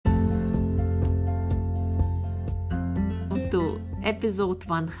episode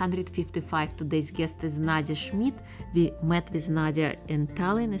 155. Today's guest is Nadja Schmidt. We met with Nadja in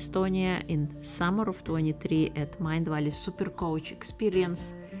Tallinn, Estonia in summer of 23 at Mind Valley Super Coach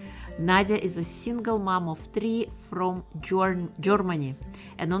Experience. Nadja is a single mom of 3 from Germany.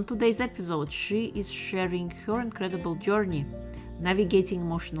 And on today's episode, she is sharing her incredible journey, navigating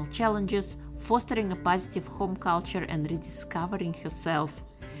emotional challenges, fostering a positive home culture, and rediscovering herself.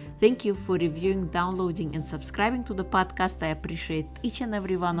 Thank you for reviewing, downloading, and subscribing to the podcast. I appreciate each and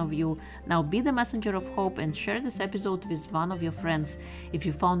every one of you. Now be the messenger of hope and share this episode with one of your friends. If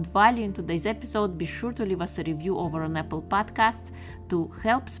you found value in today's episode, be sure to leave us a review over on Apple Podcasts to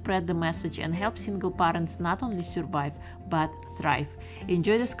help spread the message and help single parents not only survive, but thrive.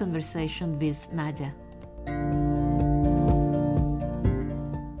 Enjoy this conversation with Nadja.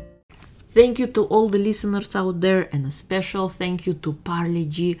 Thank you to all the listeners out there, and a special thank you to Parley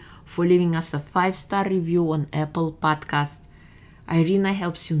G for leaving us a 5-star review on Apple Podcasts. Irina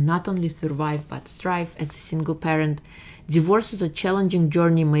helps you not only survive but thrive as a single parent. Divorce is a challenging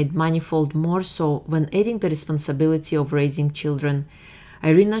journey made manifold more so when adding the responsibility of raising children.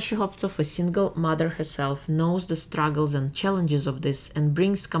 Irina Shehovtsov, a single mother herself, knows the struggles and challenges of this and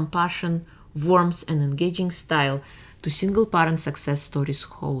brings compassion, warmth, and engaging style to Single Parent Success Stories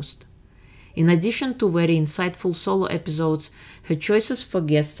host. In addition to very insightful solo episodes, her choices for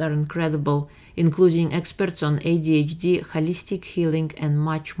guests are incredible, including experts on ADHD, holistic healing, and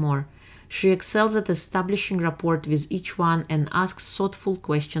much more. She excels at establishing rapport with each one and asks thoughtful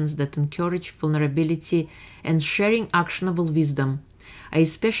questions that encourage vulnerability and sharing actionable wisdom. I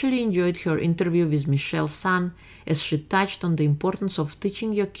especially enjoyed her interview with Michelle San, as she touched on the importance of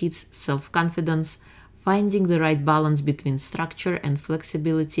teaching your kids self-confidence, finding the right balance between structure and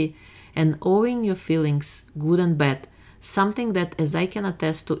flexibility, and owning your feelings, good and bad, something that, as I can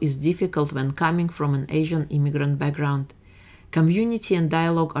attest to, is difficult when coming from an Asian immigrant background. Community and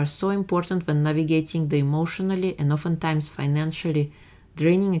dialogue are so important when navigating the emotionally and oftentimes financially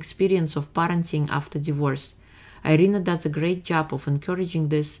draining experience of parenting after divorce. Irina does a great job of encouraging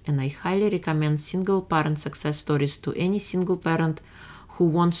this, and I highly recommend Single Parent Success Stories to any single parent who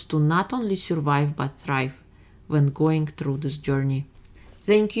wants to not only survive but thrive when going through this journey.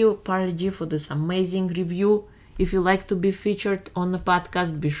 Thank you, Parley G, for this amazing review. If you like to be featured on the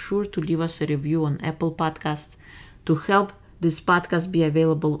podcast, be sure to leave us a review on Apple Podcasts to help this podcast be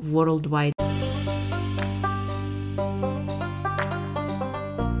available worldwide.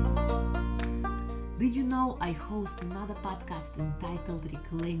 Did you know I host another podcast entitled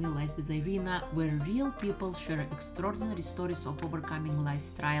Reclaim Your Life with Irina, where real people share extraordinary stories of overcoming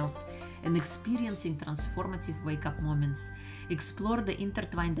life's trials and experiencing transformative wake-up moments. Explore the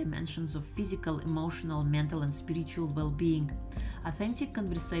intertwined dimensions of physical, emotional, mental, and spiritual well-being. Authentic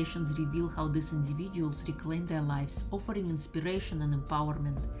conversations reveal how these individuals reclaim their lives, offering inspiration and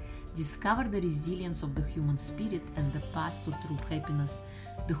empowerment. Discover the resilience of the human spirit and the path to true happiness.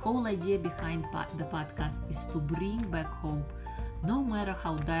 The whole idea behind the podcast is to bring back hope. No matter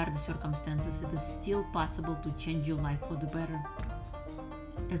how dire the circumstances, it is still possible to change your life for the better.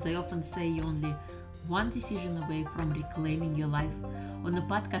 As I often say, you're only one decision away from reclaiming your life. On the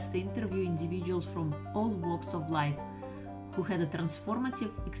podcast, I interview individuals from all walks of life who had a transformative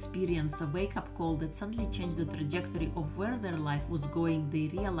experience, a wake-up call that suddenly changed the trajectory of where their life was going.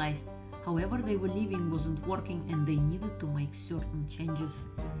 They realized however they were living wasn't working and they needed to make certain changes.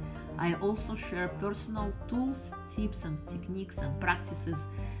 I also share personal tools, tips, and techniques and practices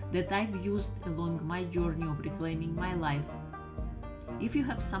that I've used along my journey of reclaiming my life. If you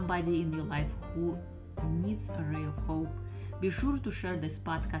have somebody in your life who needs a ray of hope, be sure to share this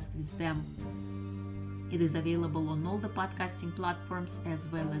podcast with them. It is available on all the podcasting platforms as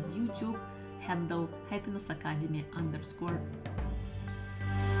well as YouTube, handle Happiness Academy _.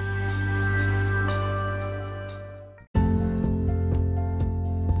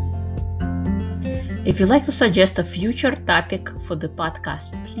 If you'd like to suggest a future topic for the podcast,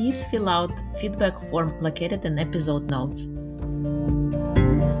 please fill out feedback form located in episode notes.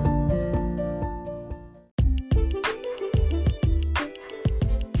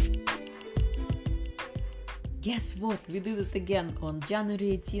 Guess what? We did it again. On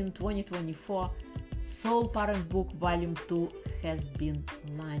January 18, 2024, Soul Parent Book Volume 2 has been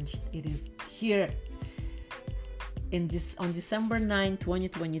launched. It is here. On December 9,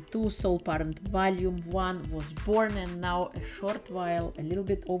 2022, Soul Parent Volume 1 was born, and now a short while, a little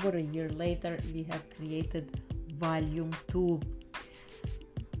bit over a year later, we have created Volume 2.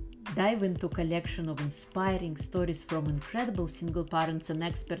 Dive into a collection of inspiring stories from incredible single parents and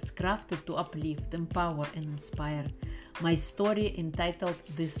experts crafted to uplift, empower, and inspire. My story, entitled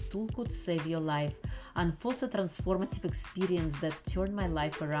 "This Tool Could Save Your Life," unfolds a transformative experience that turned my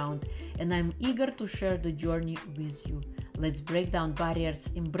life around, and I'm eager to share the journey with you. Let's break down barriers,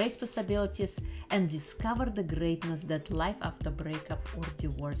 embrace possibilities, and discover the greatness that life after breakup or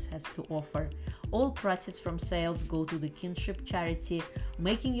divorce has to offer. All proceeds from sales go to the Kinship charity,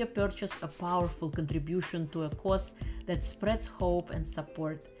 making your purchase a powerful contribution to a cause that spreads hope and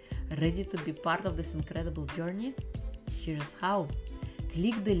support. Ready to be part of this incredible journey? Here's how.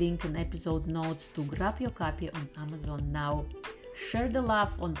 Click the link in episode notes to grab your copy on Amazon now. Share the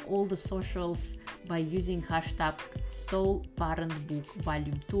love on all the socials by using hashtag SoulParentBook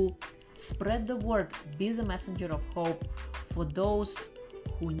Volume 2. Spread the word, be the messenger of hope for those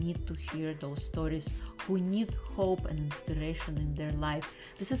who need to hear those stories, who need hope and inspiration in their life.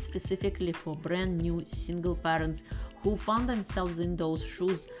 This is specifically for brand new single parents who found themselves in those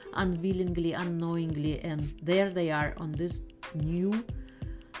shoes unwillingly, unknowingly, and there they are on this new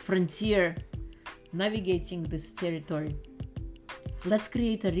frontier, navigating this territory. Let's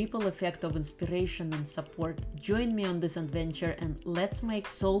create a ripple effect of inspiration and support. Join me on this adventure and let's make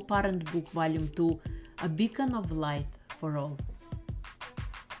Soul Parent Book Volume 2 a beacon of light for all.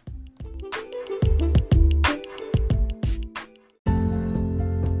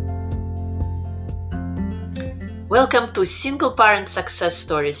 Welcome to Single Parent Success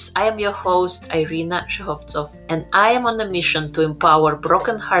Stories. I am your host, Irina Shekhovtsov, and I am on a mission to empower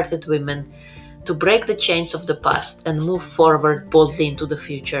broken-hearted women to break the chains of the past and move forward boldly into the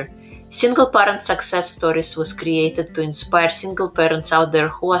future. Single Parent Success Stories was created to inspire single parents out there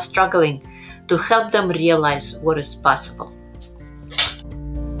who are struggling, to help them realize what is possible.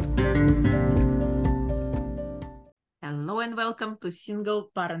 Hello and welcome to Single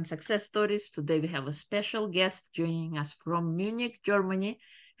Parent Success Stories. Today we have a special guest joining us from Munich, Germany.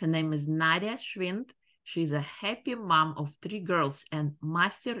 Her name is Nadja Schwind. She's a happy mom of 3 girls and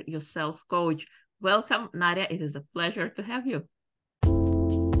master yourself coach. Welcome, Nadja. It is a pleasure to have you.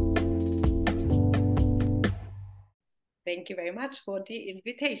 Thank you very much for the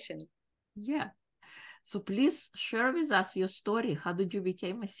invitation. Yeah. So please share with us your story. How did you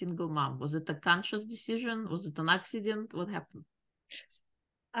become a single mom? Was it a conscious decision? Was it an accident? What happened?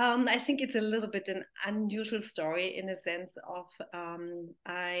 I think it's a little bit an unusual story in the sense of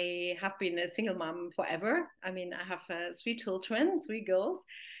I have been a single mom forever. I mean, I have 3 children, 3 girls.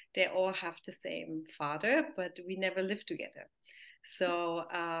 They all have the same father, but we never lived together. So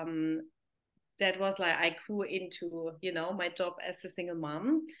that was like I grew into, my job as a single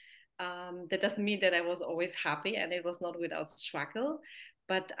mom. That doesn't mean that I was always happy and it was not without struggle,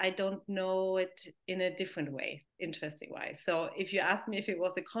 but I don't know it in a different way, interesting way. So if you ask me if it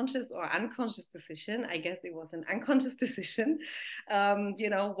was a conscious or unconscious decision, I guess it was an unconscious decision.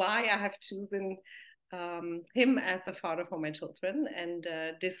 Why I have chosen him as a father for my children and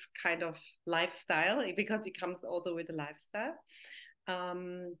this kind of lifestyle, because it comes also with a lifestyle.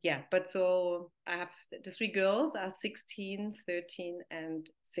 But so I have the 3 girls are 16, 13, and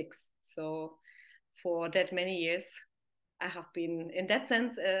 6. So for that many years, I have been, in that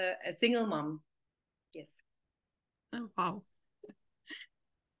sense, a single mom. Yes. Oh, wow.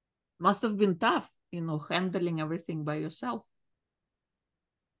 Must have been tough, handling everything by yourself.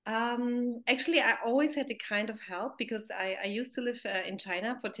 Actually, I always had a kind of help because I used to live in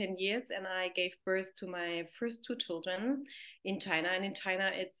China for 10 years and I gave birth to my first 2 children in China. And in China,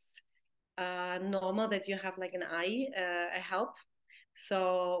 it's normal that you have like a help.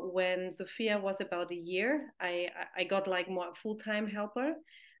 So when Sophia was about a year, I got like more full-time helper.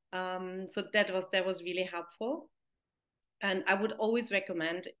 So that was really helpful. And I would always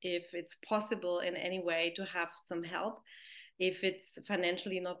recommend, if it's possible in any way, to have some help. If it's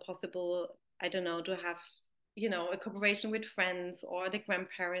financially not possible, I don't know, to have a cooperation with friends or the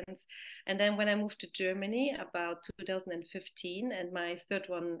grandparents. And then when I moved to Germany about 2015 and my third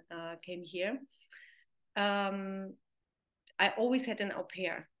one came here, I always had an au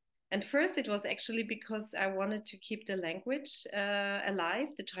pair. And first it was actually because I wanted to keep the language alive,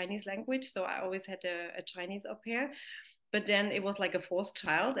 the Chinese language. So I always had a Chinese au pair. But then it was like a fourth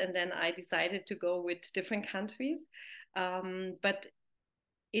child. And then I decided to go with different countries. But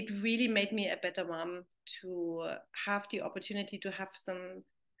it really made me a better mom to have the opportunity to have some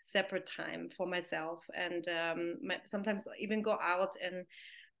separate time for myself and sometimes even go out and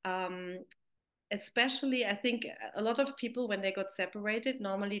especially I think a lot of people, when they got separated,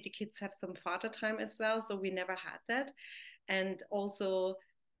 normally the kids have some father time as well, so we never had that. And also,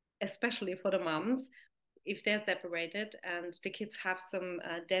 especially for the moms, if they're separated and the kids have some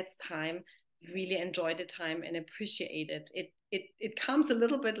dad's time, really enjoy the time and appreciate it. It comes a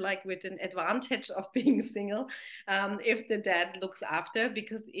little bit like with an advantage of being single, if the dad looks after,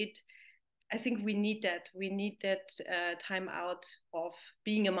 because I think we need that. We need that time out of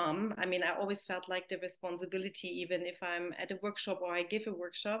being a mom. I mean, I always felt like the responsibility, even if I'm at a workshop or I give a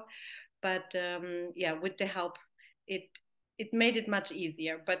workshop. But yeah, with the help, it it made it much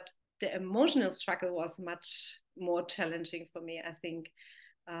easier. But the emotional struggle was much more challenging for me, I think.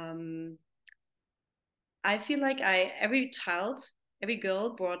 Um, I feel like every child, every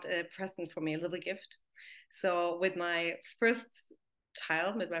girl brought a present for me, a little gift. So with my first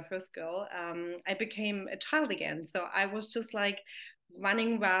child, with my first girl, I became a child again. So I was just like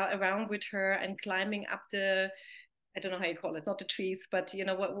running around with her and climbing up I don't know how you call it, not the trees, but you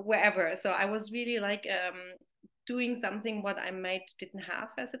know, wherever. So I was really like doing something what I might didn't have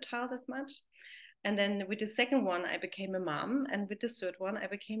as a child as much. And then with the second one, I became a mom. And with the third one, I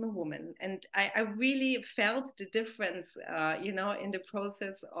became a woman. And I really felt the difference, you know, in the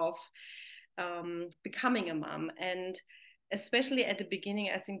process of becoming a mom. And especially at the beginning,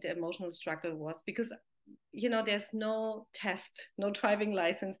 I think the emotional struggle was because, you know, there's no test, no driving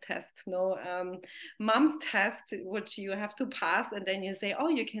license test, no mom's test, which you have to pass. And then you say, oh,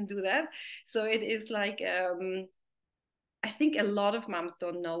 you can do that. So it is like, I think a lot of moms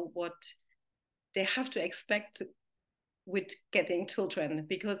don't know what they have to expect with getting children,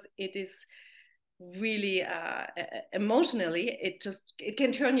 because it is really emotionally, it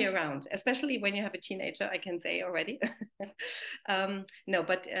can turn you around, especially when you have a teenager, I can say already. No,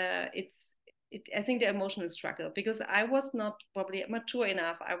 but I think the emotional struggle, because I was not probably mature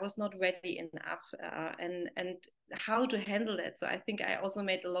enough, I was not ready enough, and how to handle it. So I think I also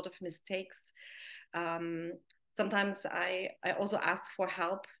made a lot of mistakes. Sometimes I also asked for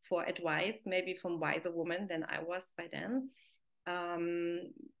help, for advice, maybe from wiser women than I was by then.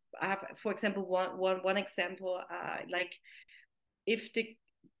 I have, for example, one example, like if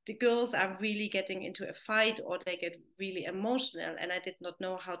the girls are really getting into a fight or they get really emotional and I did not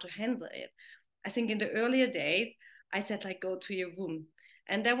know how to handle it. I think in the earlier days, I said like, go to your room.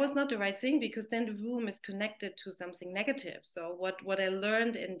 And that was not the right thing, because then the room is connected to something negative. So what I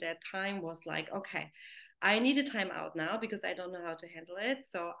learned in that time was like, okay, I need a time out now because I don't know how to handle it.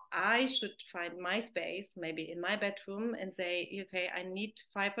 So I should find my space, maybe in my bedroom, and say, okay, I need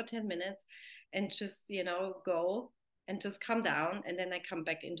 5 or 10 minutes, and just, you know, go and just calm down. And then I come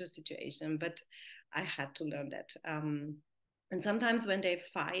back into a situation. But I had to learn that. And sometimes when they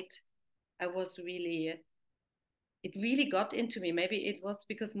fight, I was really, it really got into me. Maybe it was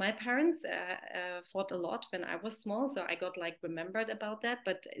because my parents fought a lot when I was small, so I got like remembered about that.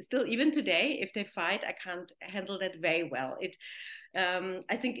 But still, even today, if they fight, I can't handle that very well.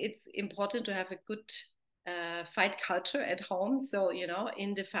 I think it's important to have a good fight culture at home. So, you know,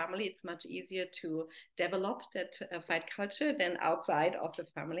 in the family, it's much easier to develop that fight culture than outside of the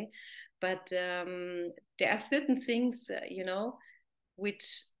family. But there are certain things, you know,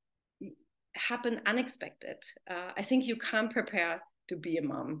 which happen unexpected. I think you can't prepare to be a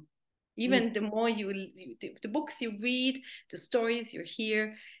mom. Even the more the books you read, the stories you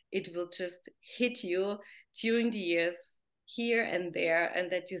hear, it will just hit you during the years here and there, and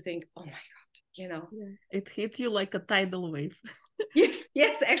that you think, oh my God, you know. Yeah. It hit you like a tidal wave. Yes,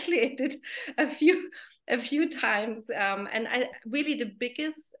 actually it did a few times. And I really, the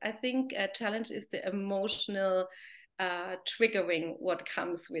biggest, I think, challenge is the emotional triggering what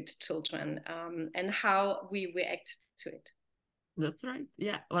comes with children, and how we react to it. That's right.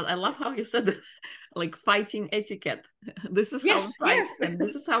 Yeah. Well, I love how you said like fighting etiquette. This is how Yes, we fight, yes. and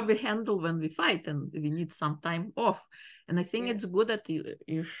this is how we handle when we fight, and we need some time off. And I think Yeah. it's good that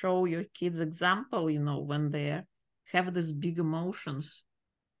you show your kids example, you know, when they have these big emotions.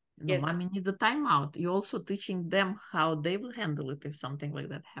 You know, Yes. mommy needs a timeout. You're also teaching them how they will handle it if something like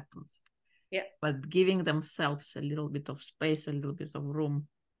that happens. Yeah. But giving themselves a little bit of space, a little bit of room,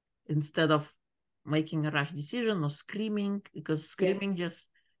 instead of making a rash decision or screaming, because Yes. screaming just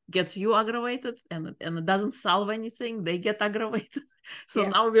gets you aggravated, and it doesn't solve anything. They get aggravated. So Yeah.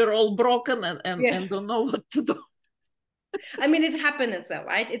 now we're all broken Yes. and don't know what to do. I mean, it happened as well,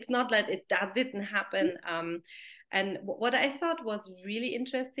 right? It's not that that didn't happen. And what I thought was really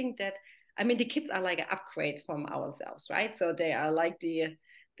interesting, that I mean, the kids are like an upgrade from ourselves, right? So they are like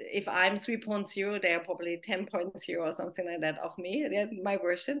if I'm 3.0, they are probably 10.0 or something like that of me. They're my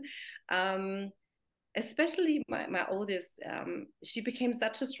version. Especially my oldest, she became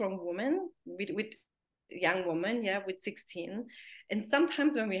such a strong woman with young woman, yeah, with 16. And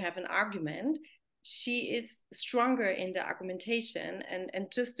sometimes when we have an argument, she is stronger in the argumentation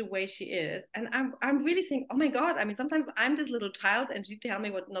and just the way she is. And I'm really saying, oh my God, I mean, sometimes I'm this little child and she tell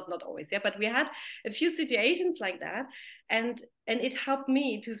me what, not always, yeah, but we had a few situations like that. And it helped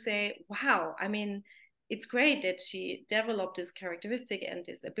me to say, wow, I mean, it's great that she developed this characteristic and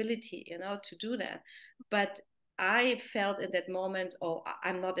this ability, you know, to do that. But I felt in that moment, oh,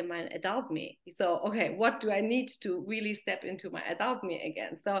 I'm not in my adult me. So, okay, what do I need to really step into my adult me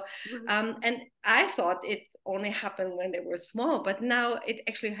again? So, and I thought it only happened when they were small, but now it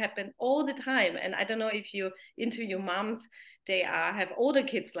actually happened all the time. And I don't know if you interview moms, they have older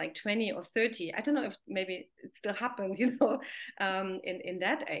kids like 20 or 30. I don't know if maybe it still happened, you know, in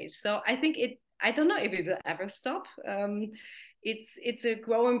that age. So I think I don't know if it will ever stop. It's a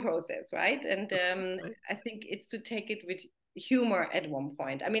growing process, right? And I think it's to take it with humor at one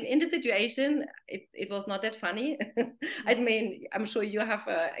point. I mean, in the situation, it was not that funny. I mean, I'm sure you have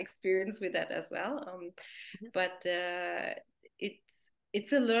experience with that as well. But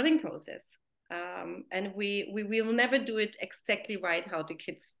it's a learning process, and we will never do it exactly right how the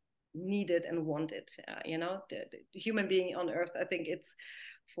kids need it and want it. You know, the human being on Earth, I think it's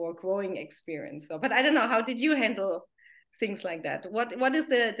for growing experience. So, but I don't know, how did you handle things like that? What is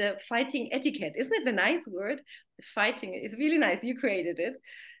the fighting etiquette? Isn't it a nice word? The fighting is really nice. You created it.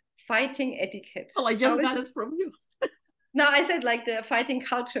 Fighting etiquette. Oh, I just got it from you. No, I said like the fighting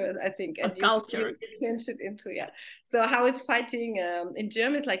culture, I think, and culture. You changed it into, yeah. So how is fighting in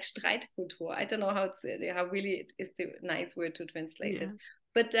German is like Streitkultur. I don't know how how really it is the nice word to translate it.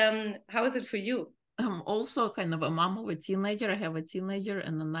 But how is it for you? I'm also kind of a mom of a teenager. I have a teenager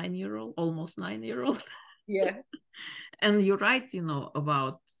and a 9-year-old, almost 9-year-old. Yeah. And you're right, you know,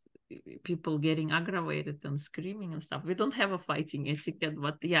 about people getting aggravated and screaming and stuff. We don't have a fighting etiquette,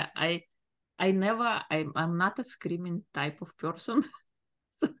 but yeah, I'm not a screaming type of person.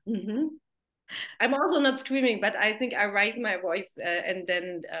 So, I'm also not screaming, but I think I raise my voice and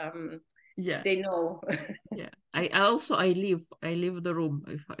then yeah, they know. yeah. I leave the room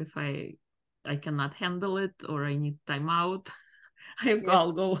if I cannot handle it or I need time out.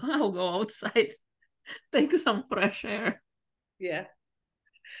 I'll go outside, take some fresh air. Yeah.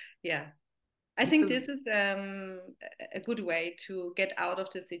 I think this is a good way to get out of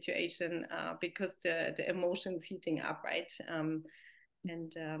the situation because the emotions heating up, right?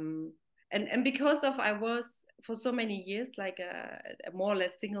 And because of I was for so many years like a more or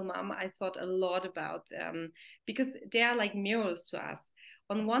less single mom, I thought a lot about because they are like mirrors to us.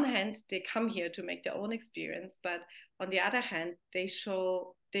 On one hand, they come here to make their own experience, but on the other hand,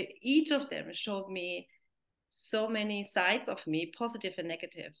 each of them showed me so many sides of me, positive and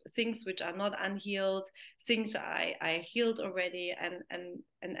negative, things which are not unhealed, things I healed already, and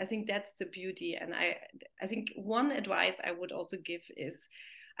I think that's the beauty. And I think one advice I would also give is,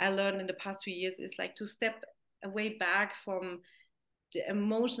 I learned in the past few years, is like to step away back from the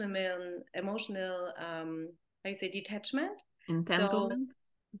emotional how you say, detachment, Entanglement.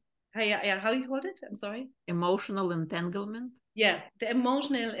 So yeah, how you called it? I'm sorry. Emotional entanglement. Yeah, the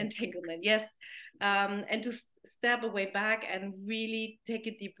emotional entanglement, yes. And to step away back and really take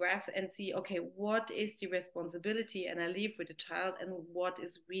a deep breath and see, okay, what is the responsibility? And I leave with the child, and what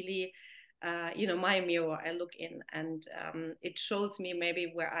is really, my mirror I look in, and it shows me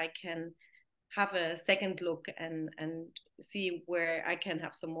maybe where I can have a second look and see where I can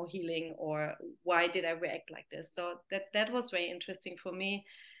have some more healing, or why did I react like this. So that was very interesting for me.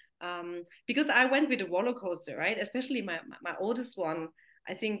 Because I went with a roller coaster, right? Especially my oldest one.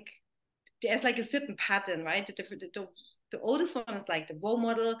 I think there's like a certain pattern, right? The oldest one is like the role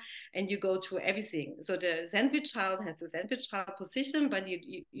model, and you go through everything. So the sandwich child has the sandwich child position, but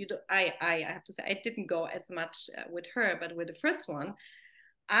you do, I have to say, I didn't go as much with her, but with the first one,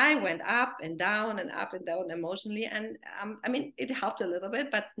 I went up and down and up and down emotionally. And I mean, it helped a little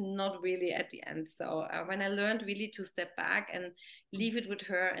bit, but not really at the end. So when I learned really to step back and leave it with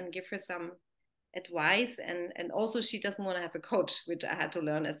her and give her some advice, and also she doesn't want to have a coach, which I had to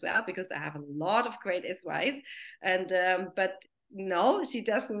learn as well, because I have a lot of great advice. And but no, she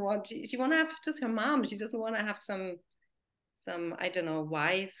doesn't want, she want to have just her mom. She doesn't want to have some I don't know,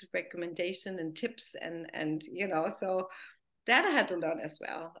 wise recommendation and tips, and so that I had to learn as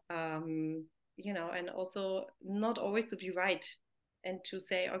well. And also not always to be right, and to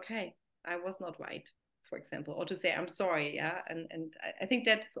say, okay, I was not right, for example, or to say I'm sorry. Yeah, and I think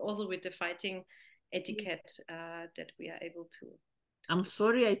that's also with the fighting etiquette that we are able to. I'm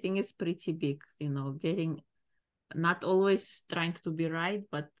sorry, I think it's pretty big, getting, not always trying to be right,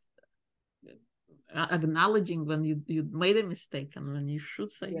 but acknowledging when you made a mistake, and when you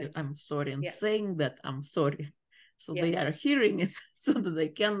should say, yes, I'm sorry, and saying that I'm sorry. So they are hearing it, so that they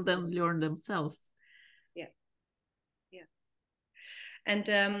can then learn themselves.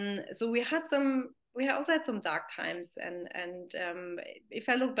 And so we also had some dark times, and if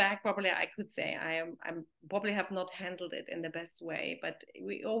I look back, probably I could say I'm probably have not handled it in the best way, but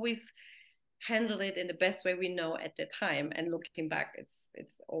we always handle it in the best way we know at the time. And looking back,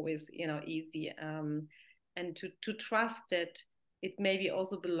 it's always, you know, easy, and to trust that it maybe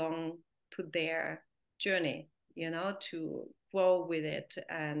also belong to their journey, you know, to grow with it.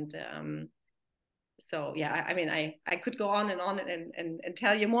 And so yeah, I mean, I could go on and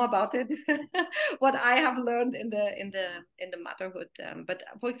tell you more about it, what I have learned in the motherhood. But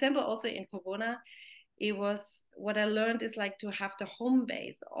for example, also in Corona, it was what I learned is like to have the home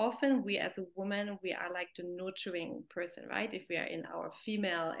base. Often we as a woman, we are like the nurturing person, right? If we are in our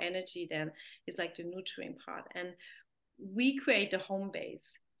female energy, then it's like the nurturing part, and we create the home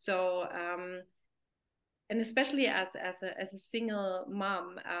base. So and especially as a single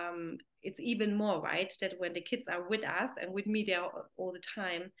mom, it's even more, right, that when the kids are with us and with me there all the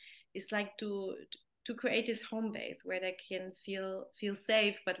time, it's like to create this home base where they can feel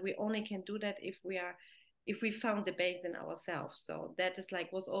safe. But we only can do that if we found the base in ourselves. So that is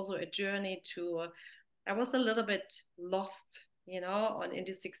like was also a journey to I was a little bit lost, you know, in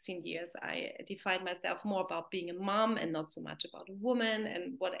these 16 years. I defined myself more about being a mom and not so much about a woman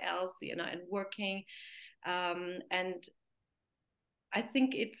and what else, you know, and working. And I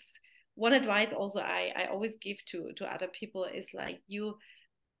think it's one advice also I always give to other people is like you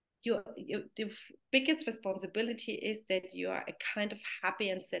the biggest responsibility is that you are a kind of happy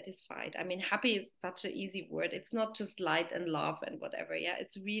and satisfied. I mean, happy is such an easy word. It's not just light and love and whatever. Yeah,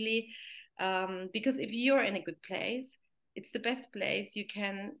 it's really because if you're in a good place, it's the best place you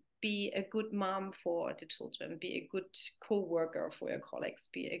can be a good mom for the children, be a good co-worker for your colleagues,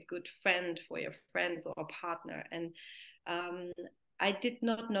 be a good friend for your friends or partner. And um, I did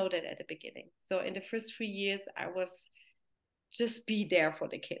not know that at the beginning. So in the first 3 years, I was just be there for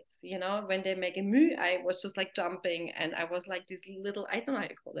the kids, you know. When they make a moo, I was just like jumping, and I was like this little, I don't know how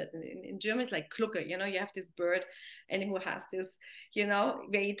you call it in German, it's like Klucke, you know. You have this bird and who has this, you know,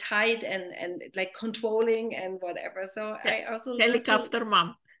 very tight and like controlling and whatever. So I also helicopter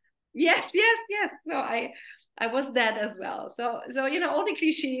mom. Yes. So I was that as well. So you know, all the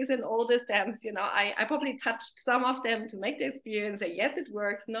cliches and all the stamps, you know, I probably touched some of them to make the experience say yes, it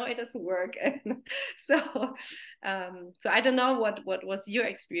works, no, it doesn't work. And so so I don't know what was your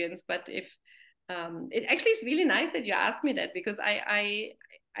experience, but if it actually is really nice that you asked me that, because I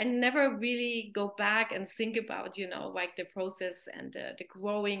never really go back and think about, you know, like the process and the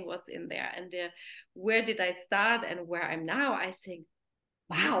growing was in there, and where did I start and where I'm now. I think,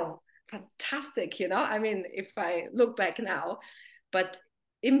 wow, fantastic, you know. I mean, if I look back now, but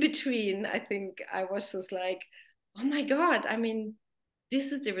in between, I think I was just like, oh my God, I mean,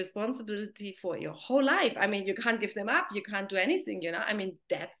 this is the responsibility for your whole life. I mean, you can't give them up, you can't do anything, you know. I mean,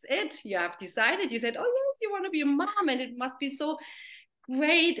 that's it. You have decided, you said, oh yes, you want to be a mom, and it must be so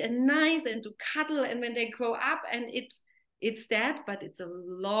great and nice and to cuddle, and when they grow up, and it's that, but it's a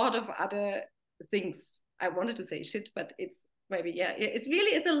lot of other things. I wanted to say shit, but it's maybe, yeah, it's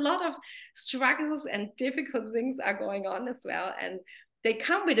really is a lot of struggles and difficult things are going on as well, and they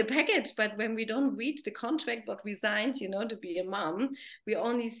come with a package. But when we don't read the contract what we signed, you know, to be a mom, we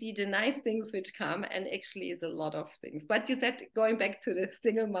only see the nice things which come, and actually is a lot of things. But you said, going back to the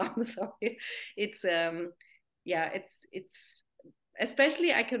single mom, so it's yeah, it's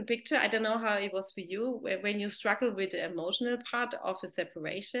especially I can picture, I don't know how it was for you, when you struggle with the emotional part of a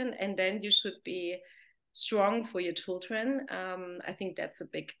separation, and then you should be strong for your children. I think that's a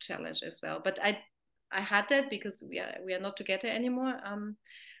big challenge as well. But I had that because we are not together anymore.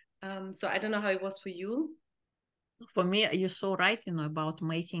 So I don't know how it was for you. For me, you're so right, you know, about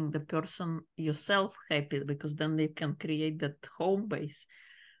making the person yourself happy, because then they can create that home base.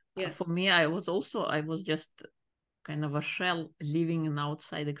 Yeah. For me, I was just kind of a shell living an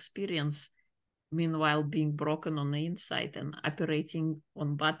outside experience, meanwhile being broken on the inside and operating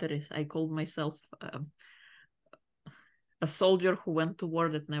on batteries. I called myself a soldier who went to war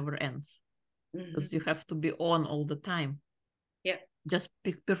that never ends, because you have to be on all the time. Yeah. Just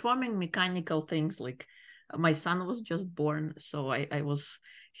performing mechanical things, like my son was just born, so I was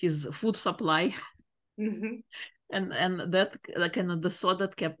his food supply. And that kind of the thought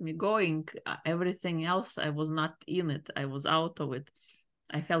that kept me going. Everything else, I was not in it, I was out of it.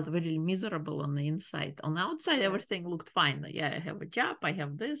 I felt very miserable on the inside. On the outside, everything looked fine. Yeah, I have a job, I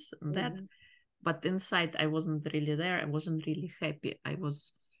have this and that, but inside I wasn't really there. I wasn't really happy. I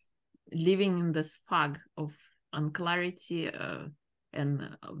was living in this fog of unclarity,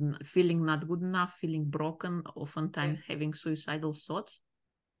 and feeling not good enough, feeling broken, oftentimes having suicidal thoughts.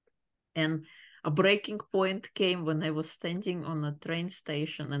 And A breaking point came when I was standing on a train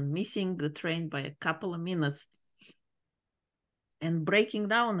station and missing the train by a couple of minutes and breaking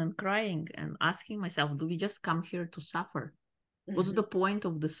down and crying and asking myself, do we just come here to suffer? What's the point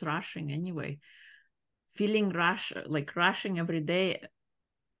of this rushing anyway? Feeling rushing every day,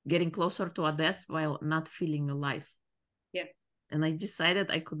 getting closer to a death while not feeling alive. Yeah. And I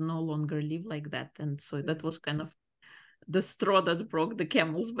decided I could no longer live like that. And so that was kind of the straw that broke the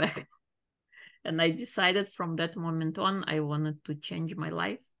camel's back. And I decided from that moment on, I wanted to change my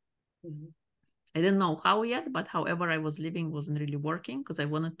life. I didn't know how yet, but however I was living wasn't really working because I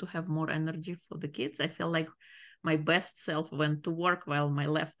wanted to have more energy for the kids. I felt like my best self went to work while my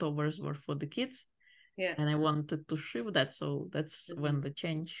leftovers were for the kids. Yeah. And I wanted to shift that. So that's when the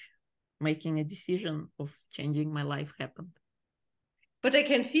change, making a decision of changing my life happened. But I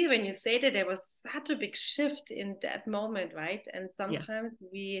can feel when you say that there was such a big shift in that moment, right? And sometimes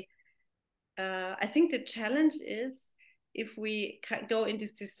I think the challenge is if we go into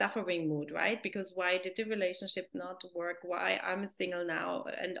this suffering mood, right? Because why did the relationship not work? Why I'm single now?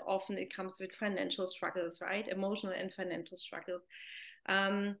 And often it comes with financial struggles, right? Emotional and financial struggles.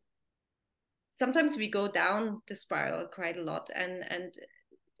 Sometimes we go down the spiral quite a lot, and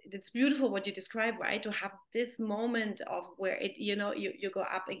it's beautiful what you describe, right? To have this moment of where it, you go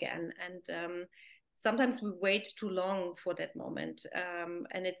up again, and sometimes we wait too long for that moment,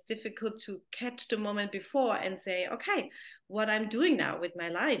 and it's difficult to catch the moment before and say, okay, what I'm doing now with my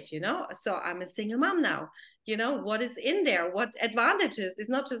life, so I'm a single mom now, what is in there, what advantages, it's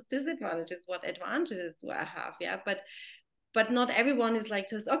not just disadvantages, what advantages do I have? But not everyone is like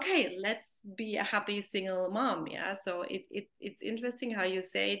just, okay, let's be a happy single mom. Yeah. So it's interesting how you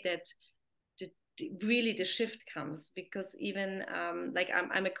say that really the shift comes, because even like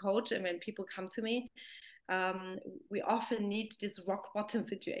I'm a coach, and when people come to me, we often need this rock bottom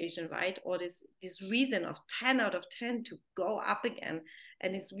situation, right? Or this reason of 10 out of 10 to go up again.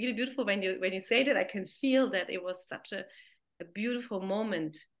 And it's really beautiful when you say that. I can feel that it was such a beautiful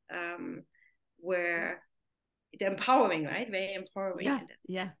moment, where empowering, right? Very empowering. Yes,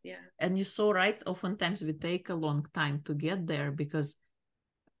 yeah. And you're so right. Oftentimes we take a long time to get there because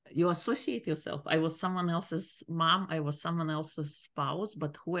you associate yourself. I was someone else's mom, I was someone else's spouse,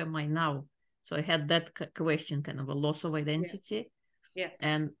 but who am I now? So I had that question, kind of a loss of identity.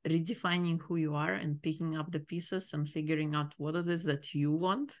 And redefining who you are and picking up the pieces and figuring out what it is that you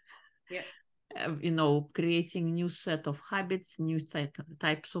want. Creating new set of habits, new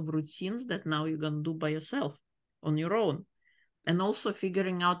types of routines that now you're going to do by yourself on your own. And also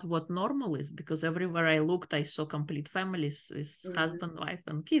figuring out what normal is, because everywhere I looked, I saw complete families with husband, wife,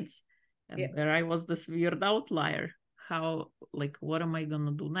 and kids. And there I was this weird outlier. What am I going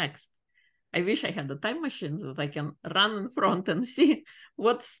to do next? I wish I had a time machine so that I can run in front and see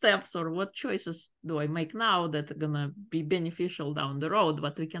what steps or what choices do I make now that are going to be beneficial down the road.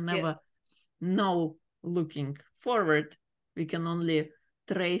 But we can never know looking forward. We can only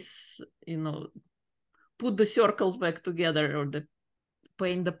trace, put the circles back together or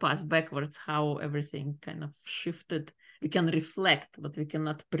paint the past backwards, how everything kind of shifted. We can reflect, but we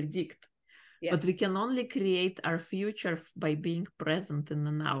cannot predict. But we can only create our future by being present in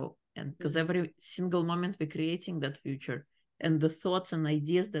the now. And because every single moment we're creating that future, and the thoughts and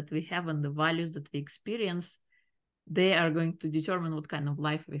ideas that we have and the values that we experience, they are going to determine what kind of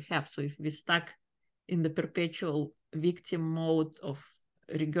life we have. So if we're stuck in the perpetual victim mode of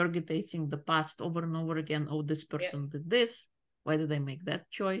regurgitating the past over and over again, oh, this person did this, why did I make that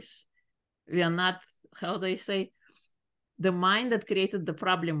choice? We are not, how do I say, the mind that created the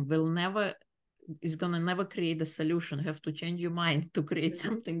problem is gonna never create the solution. You have to change your mind to create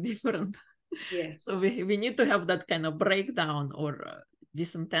something different. So we need to have that kind of breakdown or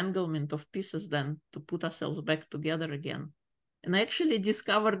disentanglement of pieces then to put ourselves back together again. And I actually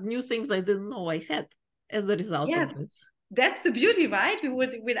discovered new things I didn't know I had as a result of this. That's the beauty, right? We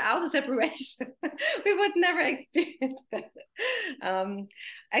would, without a separation, we would never experience that.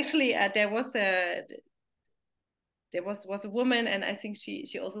 Actually, there was a woman, and I think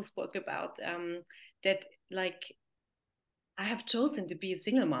she also spoke about that, like, I have chosen to be a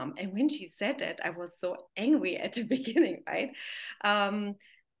single mom. And when she said that, I was so angry at the beginning, right?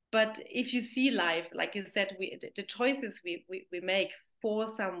 But if you see life, like you said, the choices we make for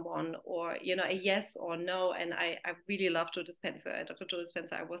someone, or a yes or no. And I really love Dr. Joe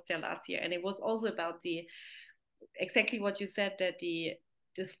Dispenza. I was there last year, and it was also about exactly what you said, that the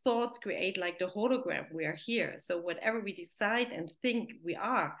thoughts create like the hologram. We are here, so whatever we decide and think we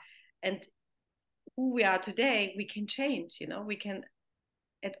are, and who we are today, we can change. We can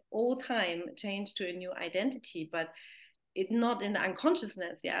at all time change to a new identity, but it not in the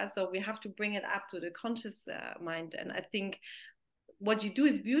unconsciousness. Yeah, so we have to bring it up to the conscious mind. And I think what you do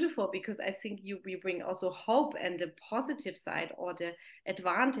is beautiful, because I think we bring also hope and the positive side, or the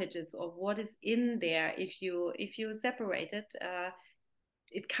advantages of what is in there. If you separate it,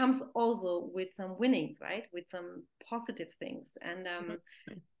 it comes also with some winnings, right? With some positive things. And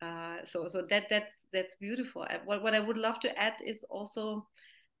so that's beautiful. What I would love to add is also,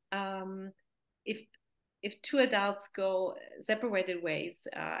 if two adults go separated ways,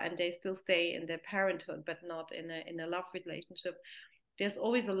 and they still stay in their parenthood but not in a love relationship, there's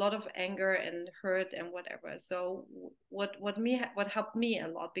always a lot of anger and hurt and whatever. So what helped me a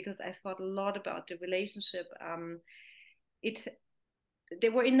lot, because I thought a lot about the relationship, it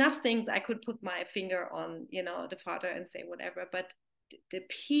there were enough things I could put my finger on, the father, and say whatever, but the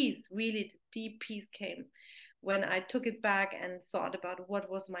peace, really the deep peace, came when I took it back and thought about what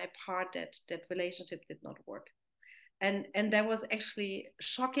was my part that relationship did not work. And that was actually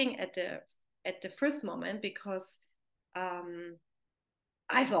shocking at the first moment, because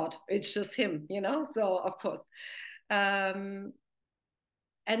I thought it's just him, so of course.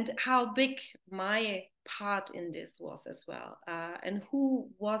 And how big my part in this was as well, and who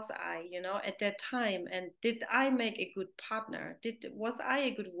was I, at that time, and did I make a good partner? Was I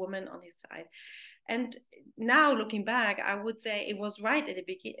a good woman on his side? And now looking back, I would say it was right at the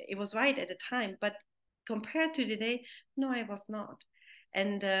beginning. It was right at the time, but compared to today, no, I was not.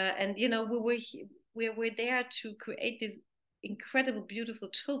 And we were there to create these incredible, beautiful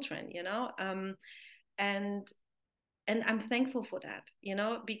children, and I'm thankful for that,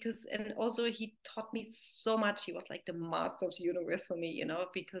 because, and also he taught me so much. He was like the master of the universe for me,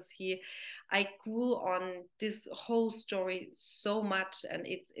 because I grew on this whole story so much, and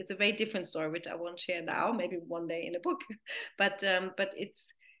it's a very different story, which I won't share now, maybe one day in a book, but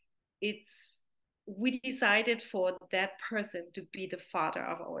we decided for that person to be the father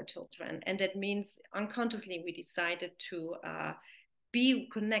of our children, and that means unconsciously we decided to be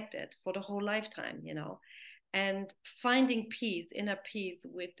connected for the whole lifetime, and finding peace, inner peace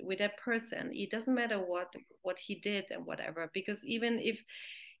with that person. It doesn't matter what he did and whatever, because even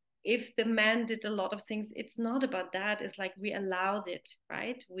if the man did a lot of things, it's not about that. It's like we allowed it,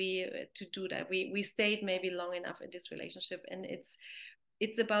 right? We to do that. We stayed maybe long enough in this relationship, and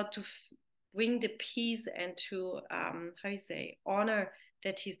it's about to bring the peace and to how you say, honor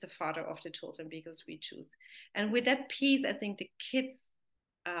that he's the father of the children, because we choose. And with that peace, I think the kids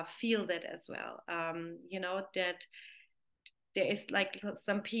feel that as well, that there is like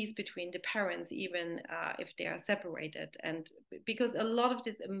some peace between the parents, even if they are separated. And because a lot of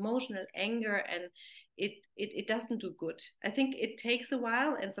this emotional anger, and it doesn't do good. I think it takes a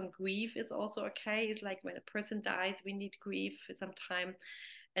while, and some grief is also okay. It's like when a person dies, we need grief for some time.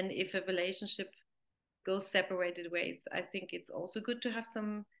 And if a relationship goes separated ways, I think it's also good to have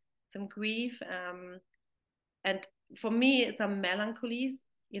some grief, and for me, some melancholies,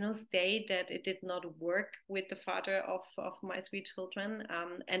 stay, that it did not work with the father of my sweet children.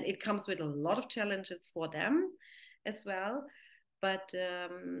 And it comes with a lot of challenges for them as well. But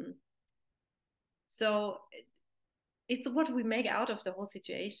so it's what we make out of the whole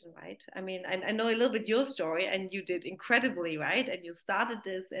situation, right? I mean, I know a little bit your story, and you did incredibly, right? And you started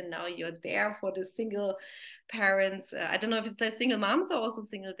this, and now you're there for the single parents. I don't know if it's like single moms or also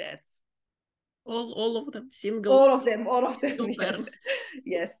single dads. All of them, single. All of them. Yes. Parents.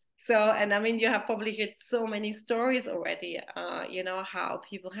 Yes. So, and I mean, you have probably heard so many stories already, how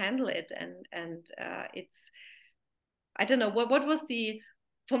people handle it. And it's, I don't know, what was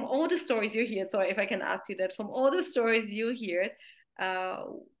from all the stories you hear, sorry if I can ask you that, from all the stories you hear,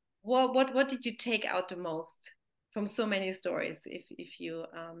 what did you take out the most from so many stories? If you,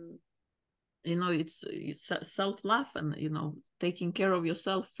 it's self-love, and taking care of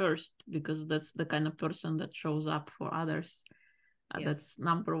yourself first, because that's the kind of person that shows up for others. Yeah. That's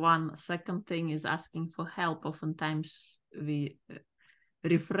number one. Second thing is asking for help. Oftentimes we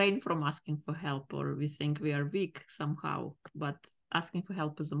refrain from asking for help, or we think we are weak somehow, but asking for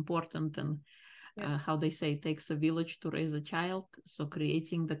help is important. And how they say, it takes a village to raise a child. So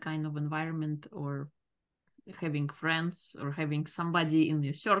creating the kind of environment, or having friends, or having somebody in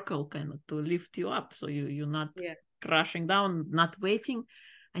your circle kind of to lift you up, so you're not crashing down, not waiting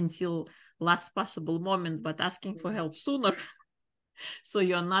until last possible moment, but asking for help sooner. So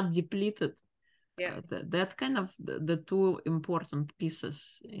you're not depleted. That kind of the two important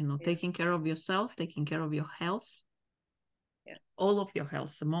pieces, taking care of yourself, taking care of your health, all of your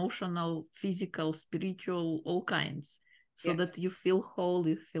health, emotional, physical, spiritual, all kinds, so that you feel whole,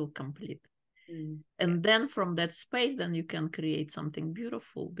 you feel complete. And then from that space, then you can create something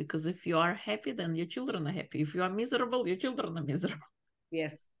beautiful, because if you are happy, then your children are happy. If you are miserable, your children are miserable.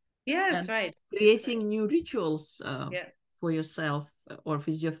 Yes. Yeah, that's and right. Creating new rituals Yeah. for yourself or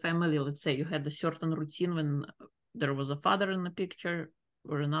with your family. Let's say you had a certain routine when there was a father in the picture,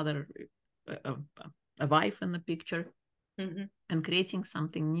 or another a wife in the picture, and creating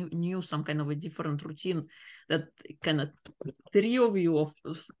something new, some kind of a different routine that kind of three of you, of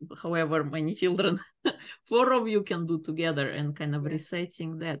however many children, four of you can do together, and kind of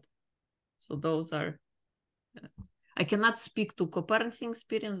resetting that. So those are. I cannot speak to co-parenting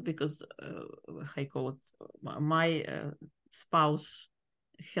experience because I call it my spouse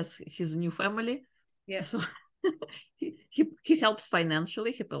has his new family. Yeah. So he helps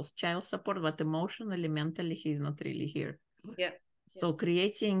financially, he helps child support, but emotionally, mentally, he's not really here. Yeah. So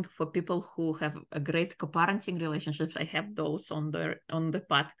creating for people who have a great co-parenting relationships, I have those on the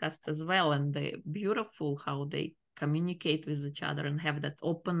podcast as well, and they're beautiful how they communicate with each other and have that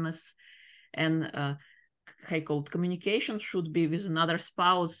openness. And I called communication should be with another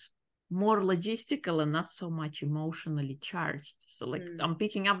spouse more logistical and not so much emotionally charged. So like I'm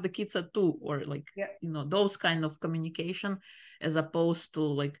picking up the kids at 2, or like those kind of communication, as opposed to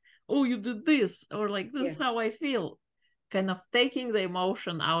like, oh, you did this, or like this is how I feel. Kind of taking the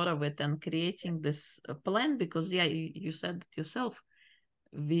emotion out of it and creating this plan, because you said it yourself,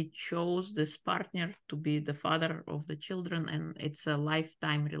 we chose this partner to be the father of the children, and it's a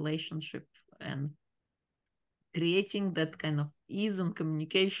lifetime relationship, and creating that kind of ease and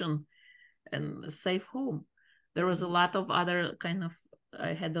communication and a safe home. There was a lot of other kind of,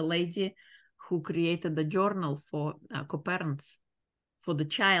 I had a lady who created a journal for co-parents, for the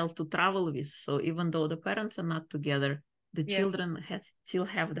child to travel with. So even though the parents are not together, the children still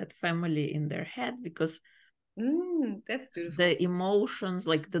have that family in their head, because that's beautiful. the emotions,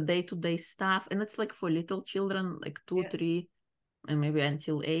 like the day-to-day stuff, and it's like for little children, like 2, 3, and maybe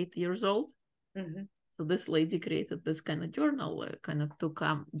until 8 years old. So this lady created this kind of journal, kind of to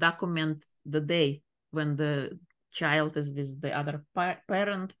document the day when the child is with the other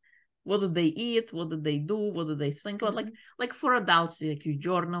parent. What do they eat? What do they do? What do they think about? Like for adults, like you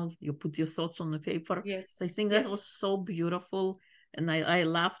journal, you put your thoughts on the paper. Yes. So I think that was so beautiful. And I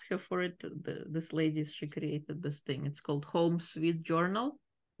loved her for it. This lady, she created this thing. It's called Home Sweet Journal.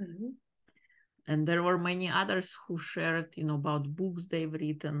 And there were many others who shared, about books they've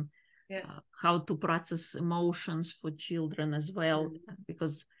written, how to process emotions for children as well,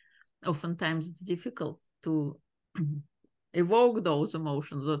 because oftentimes it's difficult to evoke those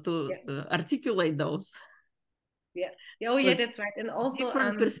emotions or to articulate those. That's right. And also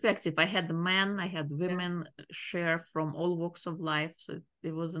different perspective. I had men, I had women share from all walks of life, so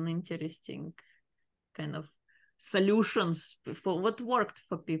it was an interesting kind of solutions for what worked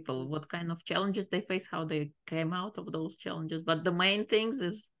for people, what kind of challenges they face, how they came out of those challenges. But the main things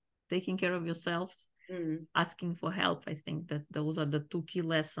is taking care of yourselves, asking for help. I think that those are the 2 key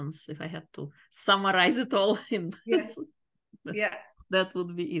lessons. If I had to summarize it all in this, that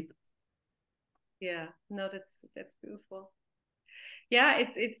would be it. Yeah, no, that's beautiful. Yeah,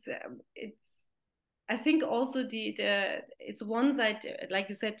 it's I think also the it's one side, like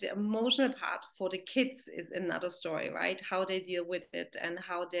you said, the emotional part for the kids is another story, right? How they deal with it, and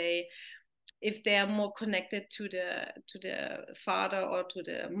how they, if they are more connected to the father or to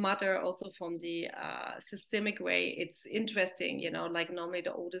the mother, also from the systemic way, it's interesting, like normally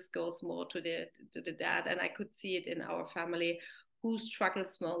the oldest goes more to the dad, and I could see it in our family, who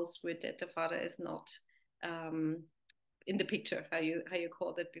struggles most with it. The father is not in the picture, how you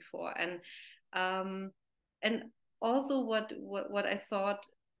called it before. And also what I thought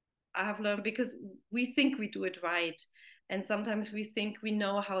I have learned, because we think we do it right, and sometimes we think we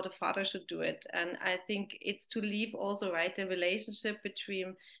know how the father should do it, and I think it's to leave also, right, the relationship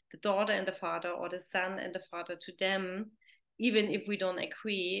between the daughter and the father, or the son and the father, to them. Even if we don't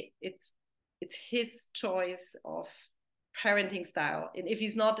agree, it's his choice of parenting style, and if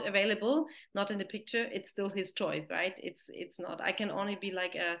he's not available, not in the picture, it's still his choice, right? It's not, I can only be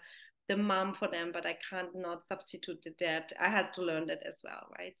like the mom for them, but I can't not substitute the dad. I had to learn that as well,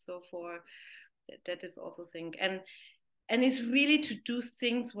 right? So for that is also thing, and it's really to do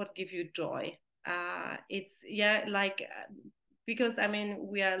things what give you joy. It's like because I mean,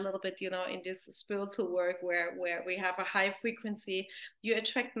 we are a little bit, in this spiritual work where we have a high frequency. You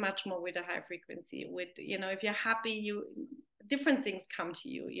attract much more with a high frequency. With, if you're happy, different things come to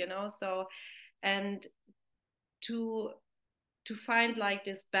you, So, and to find like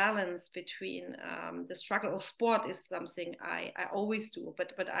this balance between the struggle of sport is something I always do.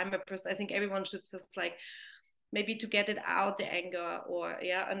 But I'm a person, I think everyone should just like maybe to get it out, the anger, or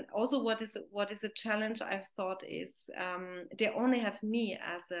yeah. And also what is a challenge I've thought is, they only have me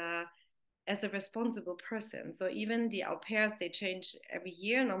as a responsible person. So even the au pairs, they change every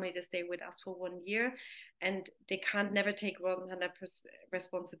year. Normally they stay with us for 1 year, and they can't never take 100%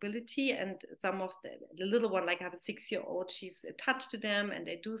 responsibility. And some of the little one, like I have a 6-year-old, she's attached to them and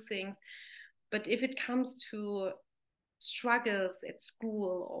they do things. But if it comes to struggles at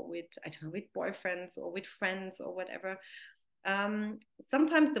school, or with, I don't know, with boyfriends or with friends or whatever,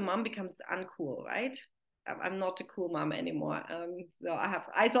 sometimes the mom becomes uncool, right? I'm not a cool mom anymore. So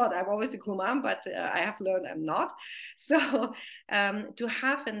I thought I'm always a cool mom, but I have learned I'm not. So to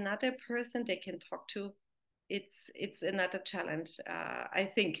have another person they can talk to, it's another challenge, I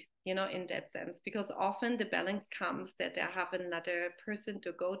think, in that sense, because often the balance comes that they have another person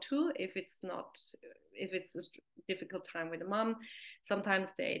to go to if it's a difficult time with the mom. Sometimes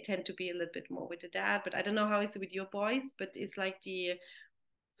they tend to be a little bit more with the dad, but I don't know how it's with your boys, but it's like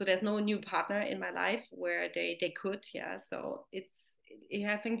so there's no new partner in my life where they could, yeah. So it's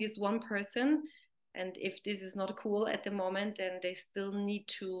having this one person, and if this is not cool at the moment, then they still need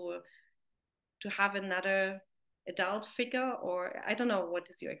to have another adult figure. Or I don't know, what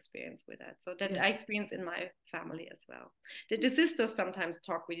is your experience with that? So that I experience in my family as well. The sisters sometimes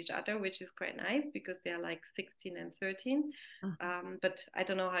talk with each other, which is quite nice because they're like 16 and 13. But I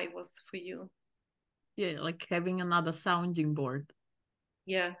don't know how it was for you. Yeah, like having another sounding board.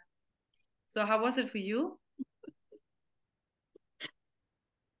 Yeah. So how was it for you?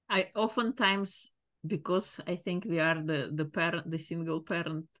 I oftentimes, because I think we are the single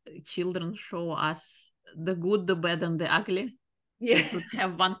parent, children show us the good, the bad, and the ugly. Yeah. They could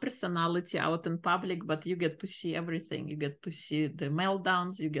have one personality out in public, but you get to see everything. You get to see the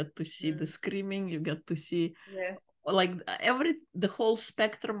meltdowns, you get to see the screaming, you get to see like the whole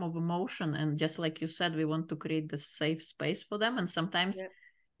spectrum of emotion. And just like you said, we want to create the safe space for them. And sometimes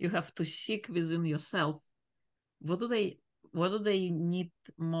you have to seek within yourself, what do they need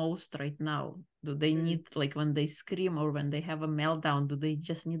most right now? Do they need, like, when they scream or when they have a meltdown, do they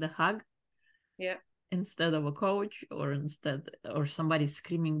just need a hug? Yeah. Instead of a coach, or somebody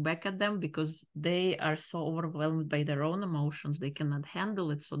screaming back at them, because they are so overwhelmed by their own emotions, they cannot handle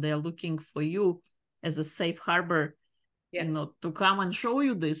it. So they are looking for you as a safe harbor, to come and show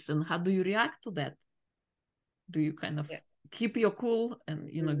you this. And how do you react to that? Do you kind of keep your cool and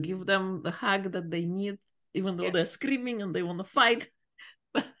give them the hug that they need, even though they're screaming and they want to fight,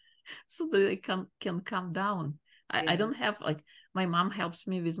 so that they can calm down? I don't have, like, my mom helps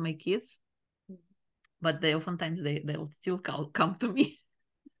me with my kids, but they oftentimes they'll still come to me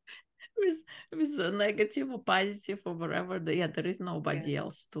with a negative or positive or whatever. There is nobody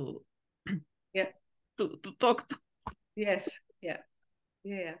else to to talk to. Yes.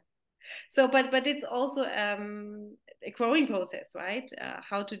 Yeah. So, but it's also a growing process, right?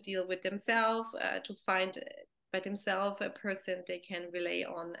 How to deal with themselves, to find by themselves a person they can rely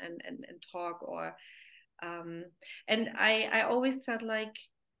on and talk. Or and I always felt like,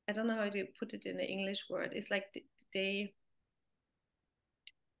 I don't know how to put it in the English word. It's like they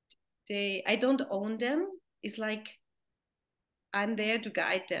I don't own them. It's like I'm there to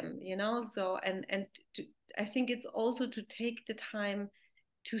guide them, So and I think it's also to take the time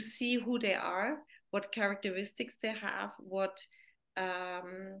to see who they are, what characteristics they have, I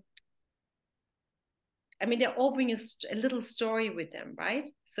mean, they all bring a little story with them, right?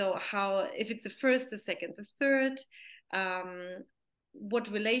 So how, if it's the first, the second, the third,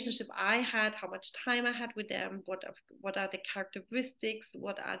 what relationship I had, how much time I had with them, what are the characteristics,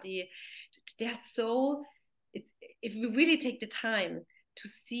 they're so, if we really take the time to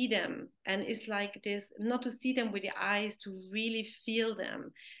see them, and it's like this, not to see them with the eyes, to really feel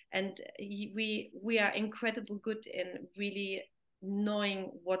them. And we are incredibly good in really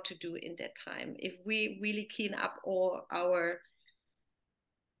knowing what to do in that time. If we really clean up all our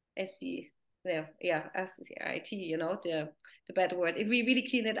SC, SCIT, the bad word. If we really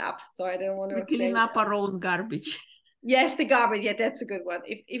clean it up, so I don't want to We clean up our own garbage. Yes, the garbage. Yeah, that's a good one.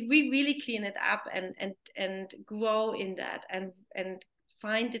 If we really clean it up and grow in that, and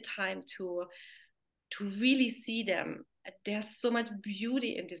find the time to really see them, there's so much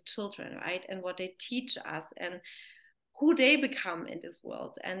beauty in these children, right? And what they teach us, and who they become in this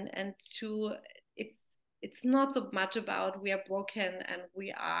world. And to it's not so much about we are broken and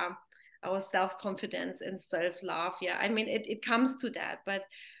we are our self-confidence and self-love. Yeah, I mean, it comes to that, but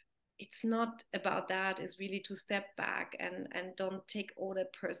it's not about that. It's really to step back and don't take all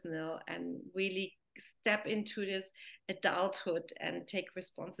that personal, and really step into this adulthood and take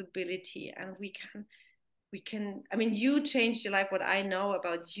responsibility. And we can I mean, you changed your life. What I know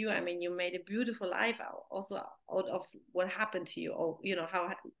about you, I mean, you made a beautiful life also out of what happened to you, or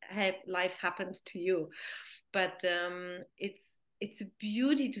how life happened to you. But it's a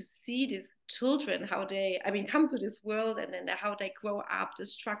beauty to see these children, how they, I mean, come to this world, and then how they grow up, the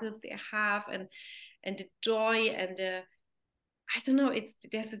struggles they have, and the joy, and the, I don't know,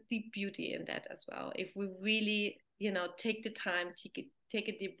 there's a deep beauty in that as well. If we really, take the time, take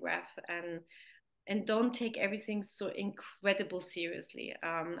a deep breath, and don't take everything so incredible seriously.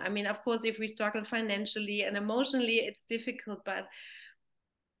 I mean, of course, if we struggle financially and emotionally, it's difficult, but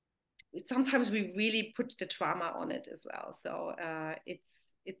sometimes we really put the trauma on it as well. So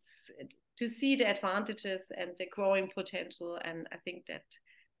it's to see the advantages and the growing potential, and I think that's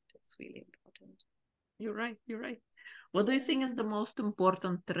really important. You're right. You're right. What do you think is the most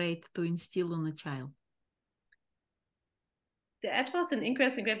important trait to instill in a child? That was an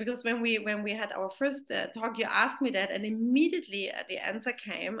interesting way, because when we had our first talk, you asked me that, and immediately the answer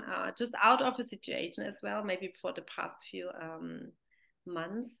came just out of a situation as well, maybe for the past few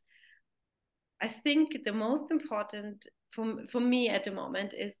months. I think the most important for me at the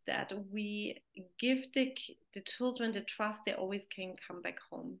moment is that we give the children the trust they always can come back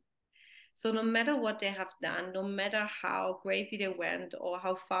home. So no matter what they have done, no matter how crazy they went or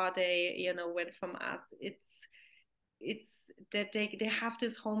how far they went from us, it's that they have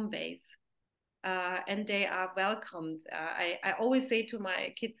this home base, and they are welcomed. I always say to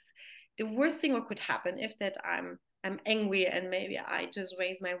my kids, the worst thing what could happen if that I'm angry and maybe I just